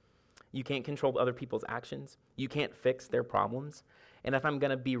react. You can't control other people's actions. You can't fix their problems. And if I'm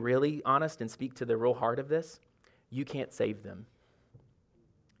going to be really honest and speak to the real heart of this, you can't save them.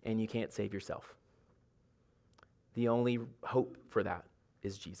 And you can't save yourself. The only hope for that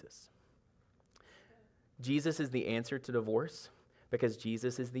is Jesus. Jesus is the answer to divorce because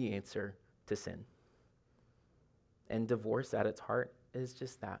Jesus is the answer to sin. And divorce at its heart is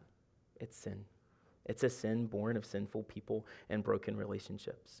just that. It's sin. It's a sin born of sinful people and broken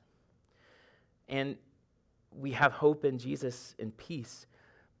relationships. And we have hope in Jesus and peace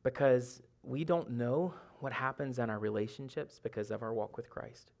because we don't know what happens in our relationships because of our walk with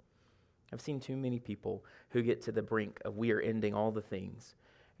Christ. I've seen too many people who get to the brink of we are ending all the things,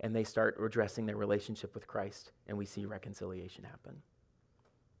 and they start addressing their relationship with Christ, and we see reconciliation happen.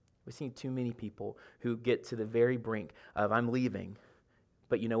 We've seen too many people who get to the very brink of I'm leaving,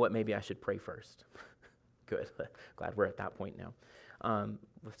 but you know what? Maybe I should pray first. Good. Glad we're at that point now.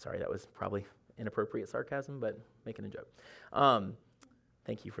 Sorry, that was probably inappropriate sarcasm, but making a joke.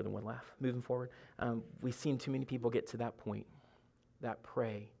 Thank you for the one laugh. Moving forward, we've seen too many people get to that point, that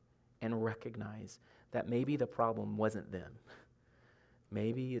pray and recognize that maybe the problem wasn't them.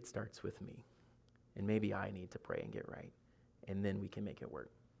 Maybe it starts with me, and maybe I need to pray and get right, and then we can make it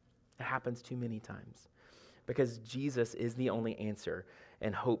work. It happens too many times because Jesus is the only answer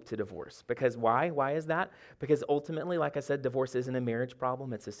and hope to divorce. Because why? Why is that? Because ultimately, like I said, divorce isn't a marriage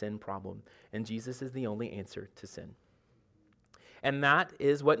problem, it's a sin problem. And Jesus is the only answer to sin. And that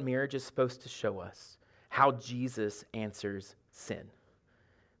is what marriage is supposed to show us, how Jesus answers sin.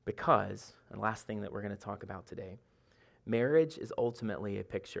 Because, and last thing that we're going to talk about today, marriage is ultimately a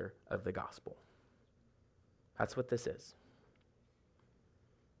picture of the gospel. That's what this is.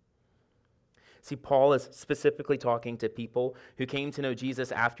 See, Paul is specifically talking to people who came to know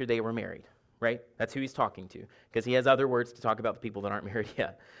Jesus after they were married, right? That's who he's talking to, because he has other words to talk about the people that aren't married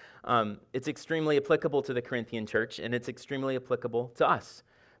yet. It's extremely applicable to the Corinthian church, and it's extremely applicable to us,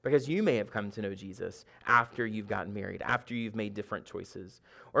 because you may have come to know Jesus after you've gotten married, after you've made different choices.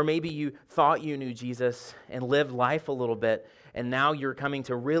 Or maybe you thought you knew Jesus and lived life a little bit, and now you're coming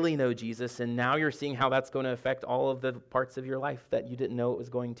to really know Jesus, and now you're seeing how that's going to affect all of the parts of your life that you didn't know it was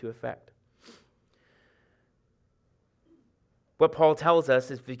going to affect. What Paul tells us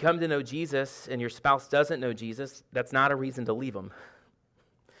is if you come to know Jesus and your spouse doesn't know Jesus, that's not a reason to leave them.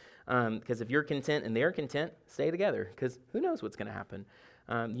 Because if you're content and they're content, stay together, because who knows what's going to happen.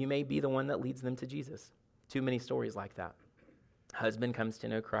 You may be the one that leads them to Jesus. Too many stories like that. Husband comes to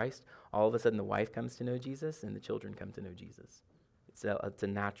know Christ, all of a sudden the wife comes to know Jesus, and the children come to know Jesus. It's a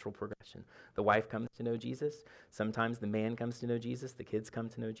natural progression. The wife comes to know Jesus. Sometimes the man comes to know Jesus. The kids come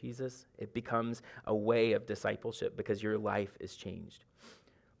to know Jesus. It becomes a way of discipleship because your life is changed.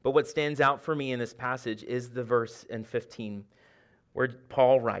 But what stands out for me in this passage is the verse in 15 where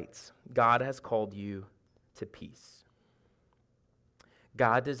Paul writes, God has called you to peace.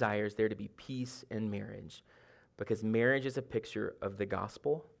 God desires there to be peace in marriage because marriage is a picture of the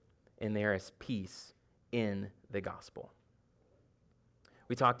gospel and there is peace in the gospel.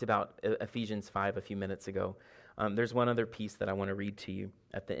 We talked about Ephesians 5 a few minutes ago. There's one other piece that I want to read to you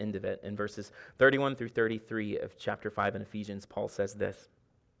at the end of it. In verses 31 through 33 of chapter 5 in Ephesians, Paul says this,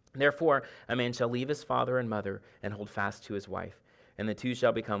 Therefore, a man shall leave his father and mother and hold fast to his wife, and the two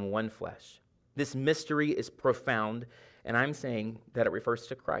shall become one flesh. This mystery is profound, and I'm saying that it refers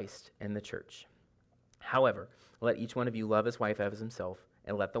to Christ and the church. However, let each one of you love his wife as himself,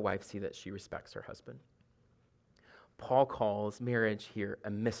 and let the wife see that she respects her husband. Paul calls marriage here a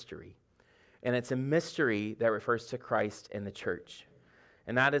mystery. And it's a mystery that refers to Christ and the church.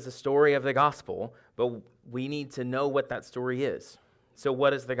 And that is a story of the gospel, but we need to know what that story is. So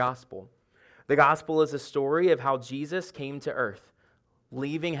what is the gospel? The gospel is a story of how Jesus came to earth,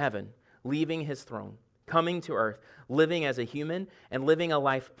 leaving heaven, leaving his throne, coming to earth, living as a human, and living a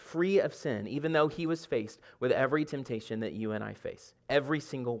life free of sin, even though he was faced with every temptation that you and I face, every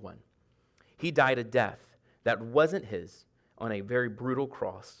single one. He died a death that wasn't his on a very brutal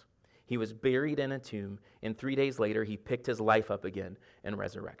cross. He was buried in a tomb, and 3 days later, he picked his life up again in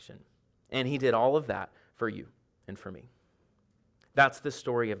resurrection. And he did all of that for you and for me. That's the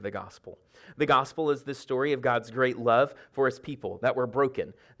story of the gospel. The gospel is the story of God's great love for his people that were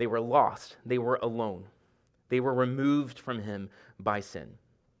broken. They were lost. They were alone. They were removed from him by sin.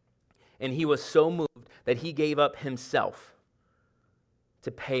 And he was so moved that he gave up himself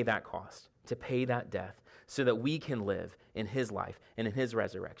to pay that cost, to pay that death, so that we can live in his life and in his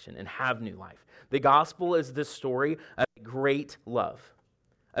resurrection and have new life. The gospel is the story of a great love,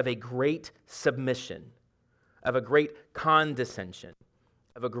 of a great submission, of a great condescension,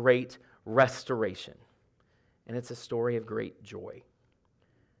 of a great restoration. And it's a story of great joy.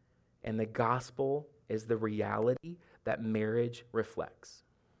 And the gospel is the reality that marriage reflects.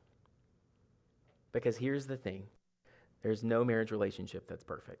 Because here's the thing, there's no marriage relationship that's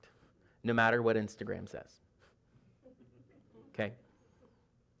perfect, no matter what Instagram says. Okay?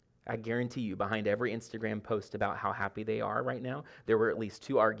 I guarantee you, behind every Instagram post about how happy they are right now, there were at least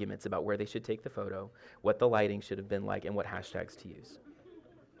 2 arguments about where they should take the photo, what the lighting should have been like, and what hashtags to use.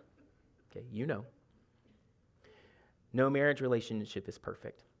 Okay, you know. No marriage relationship is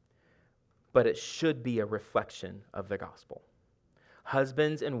perfect, but it should be a reflection of the gospel.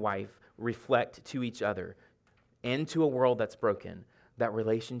 Husbands and wife reflect to each other and to a world that's broken that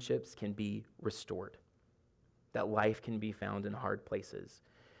relationships can be restored, that life can be found in hard places,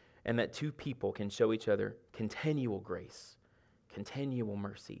 and that 2 people can show each other continual grace, continual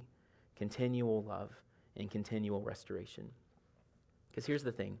mercy, continual love, and continual restoration. Because here's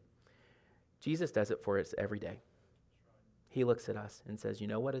the thing, Jesus does it for us every day. He looks at us and says, you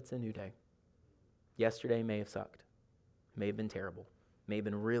know what, it's a new day. Yesterday may have sucked, may have been terrible, may have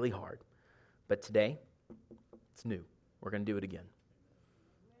been really hard, but today, it's new. We're going to do it again.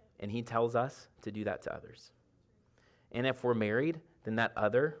 And he tells us to do that to others. And if we're married, then that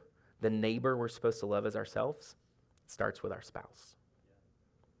other, the neighbor we're supposed to love as ourselves, starts with our spouse.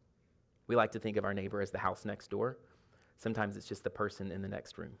 We like to think of our neighbor as the house next door. Sometimes it's just the person in the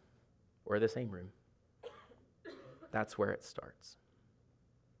next room or the same room. That's where it starts.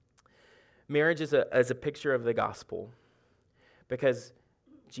 Marriage is a picture of the gospel because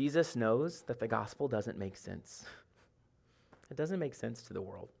Jesus knows that the gospel doesn't make sense. It doesn't make sense to the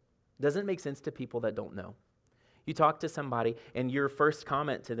world. It doesn't make sense to people that don't know. You talk to somebody and your first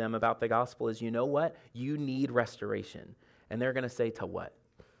comment to them about the gospel is, you know what? You need restoration. And they're going to say, to what?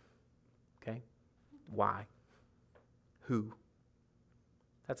 Okay? Why? Who?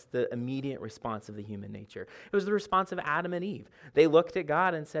 That's the immediate response of the human nature. It was the response of Adam and Eve. They looked at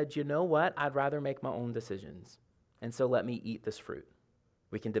God and said, you know what? I'd rather make my own decisions. And so let me eat this fruit.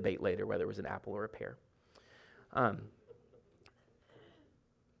 We can debate later whether it was an apple or a pear.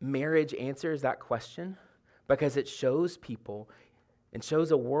 Marriage answers that question because it shows people and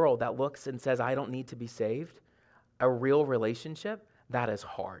shows a world that looks and says, I don't need to be saved. A real relationship, that is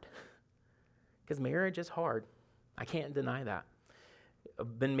hard. Because marriage is hard. I can't deny that.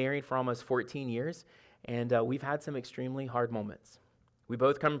 been married for almost 14 years, and we've had some extremely hard moments. We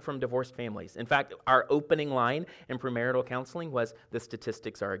both come from divorced families. In fact, our opening line in premarital counseling was, "The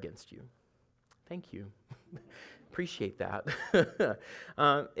statistics are against you." Thank you. Appreciate that.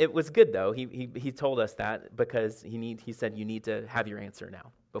 It was good, though. He told us that because he said, you need to have your answer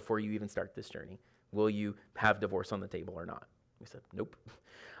now before you even start this journey. Will you have divorce on the table or not? We said, nope.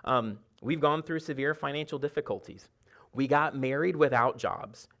 We've gone through severe financial difficulties. We got married without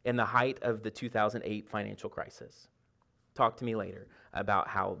jobs in the height of the 2008 financial crisis. Talk to me later about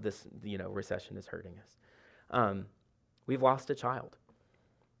how this recession is hurting us. We've lost a child.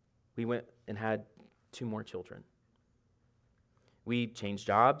 We went and had 2 more children. We changed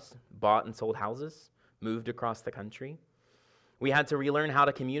jobs, bought and sold houses, moved across the country. We had to relearn how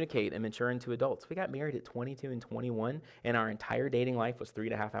to communicate and mature into adults. We got married at 22 and 21, and our entire dating life was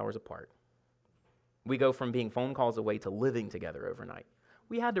 3.5 hours apart. We go from being phone calls away to living together overnight.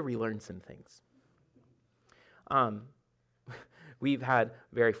 We had to relearn some things. We've had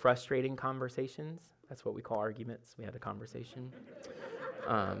very frustrating conversations. That's what we call arguments. We had a conversation.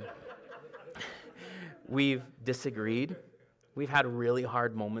 We've disagreed. We've had really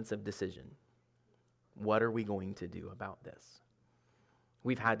hard moments of decision. What are we going to do about this?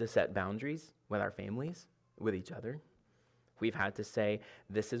 We've had to set boundaries with our families, with each other. We've had to say,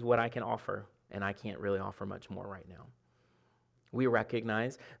 this is what I can offer, and I can't really offer much more right now. We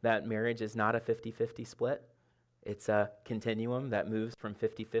recognize that marriage is not a 50-50 split. It's a continuum that moves from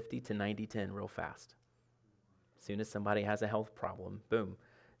 50-50 to 90-10 real fast. As soon as somebody has a health problem, boom,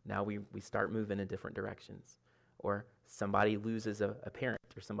 now we start moving in different directions. Or somebody loses a parent,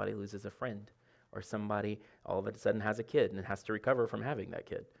 or somebody loses a friend, or somebody all of a sudden has a kid and has to recover from having that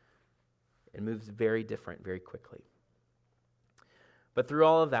kid. It moves very different very quickly. But through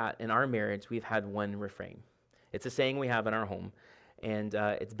all of that, in our marriage, we've had one refrain. It's a saying we have in our home, and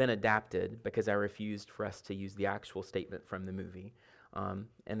it's been adapted because I refused for us to use the actual statement from the movie.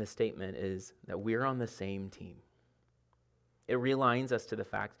 And the statement is that we're on the same team. It realigns us to the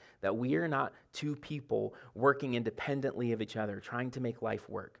fact that we are not 2 people working independently of each other, trying to make life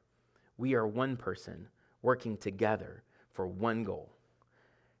work. We are one person working together for one goal.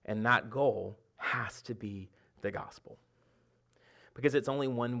 And that goal has to be the gospel. Because it's only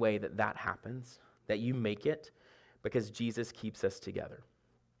one way that happens, that you make it, because Jesus keeps us together.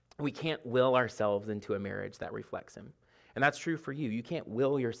 We can't will ourselves into a marriage that reflects him. And that's true for you. You can't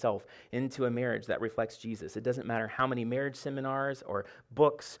will yourself into a marriage that reflects Jesus. It doesn't matter how many marriage seminars or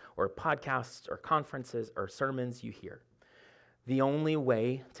books or podcasts or conferences or sermons you hear. The only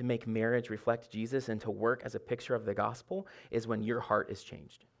way to make marriage reflect Jesus and to work as a picture of the gospel is when your heart is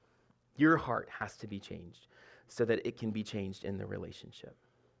changed. Your heart has to be changed so that it can be changed in the relationship.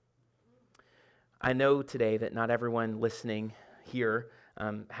 I know today that not everyone listening here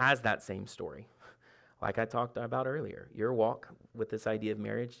has that same story. Like I talked about earlier, your walk with this idea of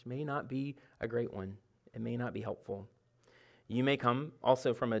marriage may not be a great one. It may not be helpful. You may come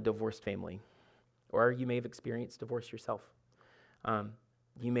also from a divorced family, or you may have experienced divorce yourself.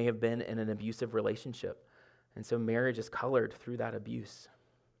 You may have been in an abusive relationship, and so marriage is colored through that abuse.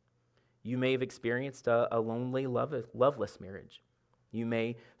 You may have experienced a lonely, loveless marriage. You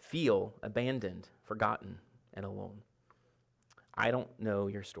may feel abandoned, forgotten, and alone. I don't know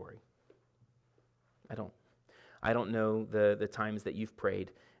your story. I don't know the times that you've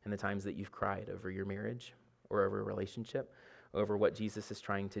prayed and the times that you've cried over your marriage or over a relationship, over what Jesus is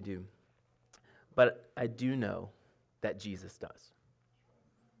trying to do. But I do know that Jesus does.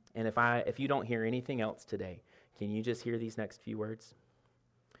 And if you don't hear anything else today, can you just hear these next few words?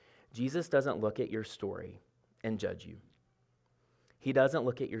 Jesus doesn't look at your story and judge you. He doesn't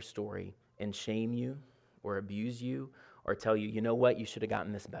look at your story and shame you or abuse you or tell you, you know what, you should have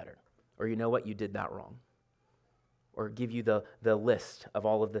gotten this better. Or you know what, you did that wrong. Or give you the list of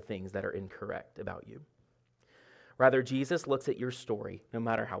all of the things that are incorrect about you. Rather, Jesus looks at your story, no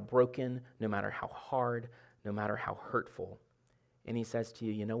matter how broken, no matter how hard, no matter how hurtful, and he says to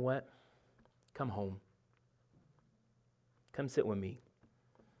you, you know what? Come home. Come sit with me.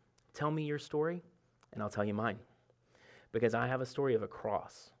 Tell me your story, and I'll tell you mine. Because I have a story of a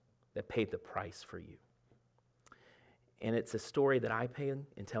cross that paid the price for you. And it's a story that I pay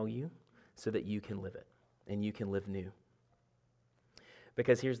and tell you so that you can live it and you can live new.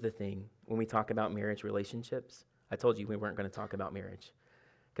 Because here's the thing, when we talk about marriage relationships, I told you we weren't going to talk about marriage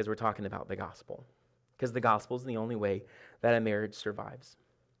because we're talking about the gospel. Because the gospel is the only way that a marriage survives.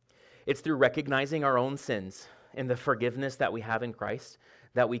 It's through recognizing our own sins and the forgiveness that we have in Christ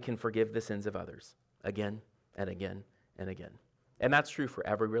that we can forgive the sins of others again and again and again. And that's true for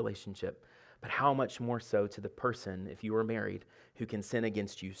every relationship, but how much more so to the person, if you are married, who can sin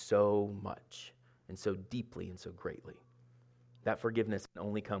against you so much and so deeply and so greatly. That forgiveness can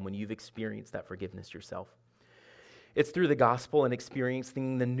only come when you've experienced that forgiveness yourself. It's through the gospel and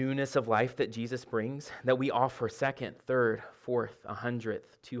experiencing the newness of life that Jesus brings that we offer second, third, fourth,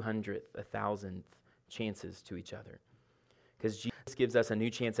 100th, 200th, 1,000th chances to each other. Because Jesus gives us a new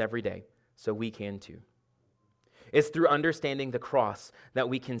chance every day, so we can too. It's through understanding the cross that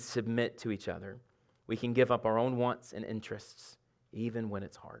we can submit to each other. We can give up our own wants and interests, even when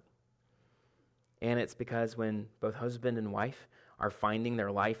it's hard. And it's because when both husband and wife are finding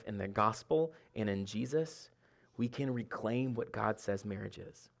their life in the gospel and in Jesus, we can reclaim what God says marriage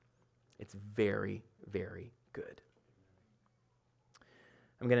is. It's very, very good.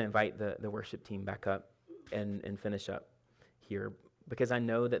 I'm going to invite the worship team back up and finish up here, because I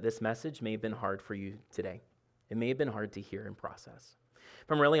know that this message may have been hard for you today. It may have been hard to hear and process.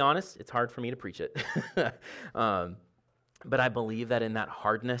 If I'm really honest, it's hard for me to preach it. But I believe that in that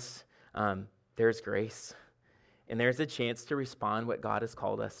hardness, there's grace. And there's a chance to respond what God has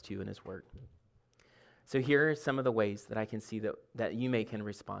called us to in His Word. So here are some of the ways that I can see that you can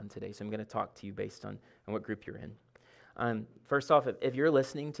respond today. So I'm going to talk to you based on what group you're in. First off, if you're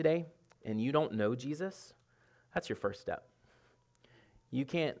listening today and you don't know Jesus, that's your first step. You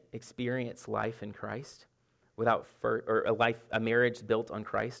can't experience life in Christ without a marriage built on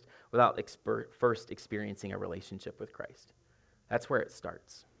Christ without first experiencing a relationship with Christ. That's where it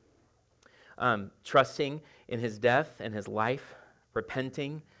starts. Trusting in His death and His life,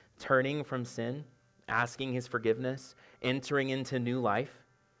 repenting, turning from sin, asking His forgiveness, entering into new life.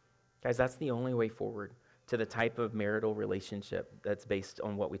 Guys, that's the only way forward to the type of marital relationship that's based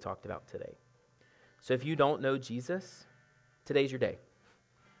on what we talked about today. So if you don't know Jesus, today's your day.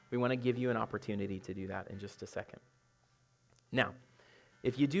 We want to give you an opportunity to do that in just a second. Now,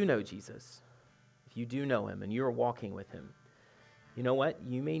 if you do know Jesus, if you do know Him and you're walking with Him, you know what?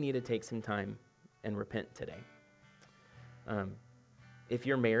 You may need to take some time and repent today. If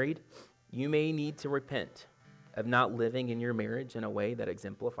you're married, you may need to repent of not living in your marriage in a way that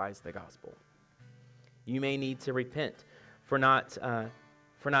exemplifies the gospel. You may need to repent for not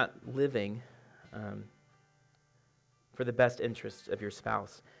living for the best interests of your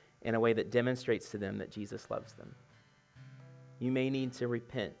spouse in a way that demonstrates to them that Jesus loves them. You may need to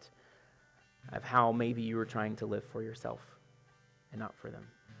repent of how maybe you were trying to live for yourself and not for them.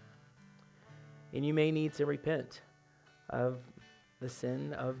 And you may need to repent of the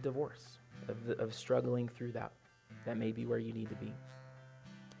sin of divorce, of struggling through that. That may be where you need to be.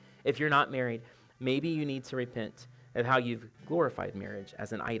 If you're not married, maybe you need to repent of how you've glorified marriage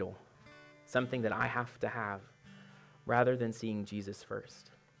as an idol, something that I have to have, rather than seeing Jesus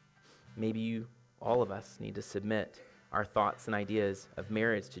first. Maybe all of us, need to submit our thoughts and ideas of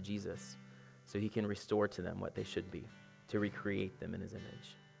marriage to Jesus so He can restore to them what they should be, to recreate them in His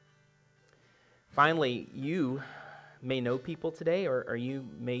image. Finally, you may know people today, or you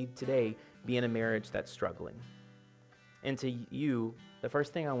may today be in a marriage that's struggling. And to you, the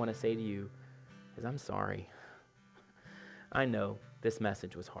first thing I want to say to you is, I'm sorry. I know this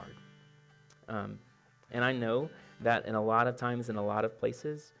message was hard. And I know that in a lot of times, in a lot of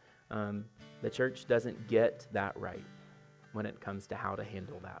places, the church doesn't get that right when it comes to how to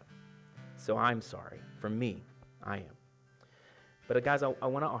handle that. So I'm sorry. For me, I am. But guys, I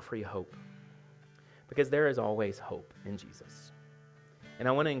want to offer you hope, because there is always hope in Jesus. And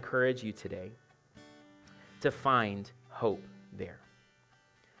I want to encourage you today to find hope there.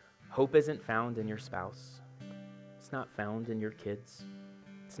 Hope isn't found in your spouse. It's not found in your kids.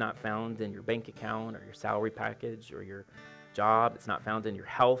 It's not found in your bank account or your salary package or your job. It's not found in your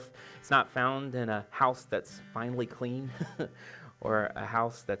health. It's not found in a house that's finally clean or a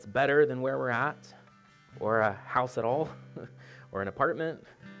house that's better than where we're at or a house at all or an apartment.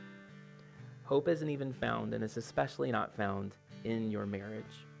 Hope isn't even found, and it's especially not found in your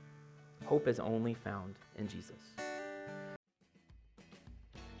marriage. Hope is only found in Jesus.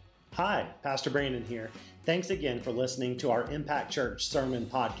 Hi, Pastor Brandon here. Thanks again for listening to our Impact Church Sermon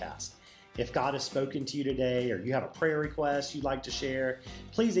Podcast. If God has spoken to you today, or you have a prayer request you'd like to share,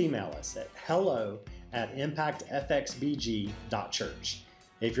 please email us at hello@impactfxbg.church.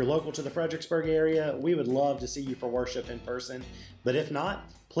 If you're local to the Fredericksburg area, we would love to see you for worship in person. But if not,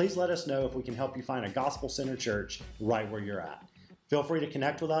 please let us know if we can help you find a gospel-centered church right where you're at. Feel free to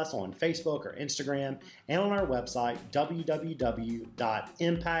connect with us on Facebook or Instagram and on our website,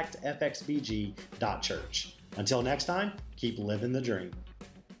 www.impactfxbg.church. Until next time, keep living the dream.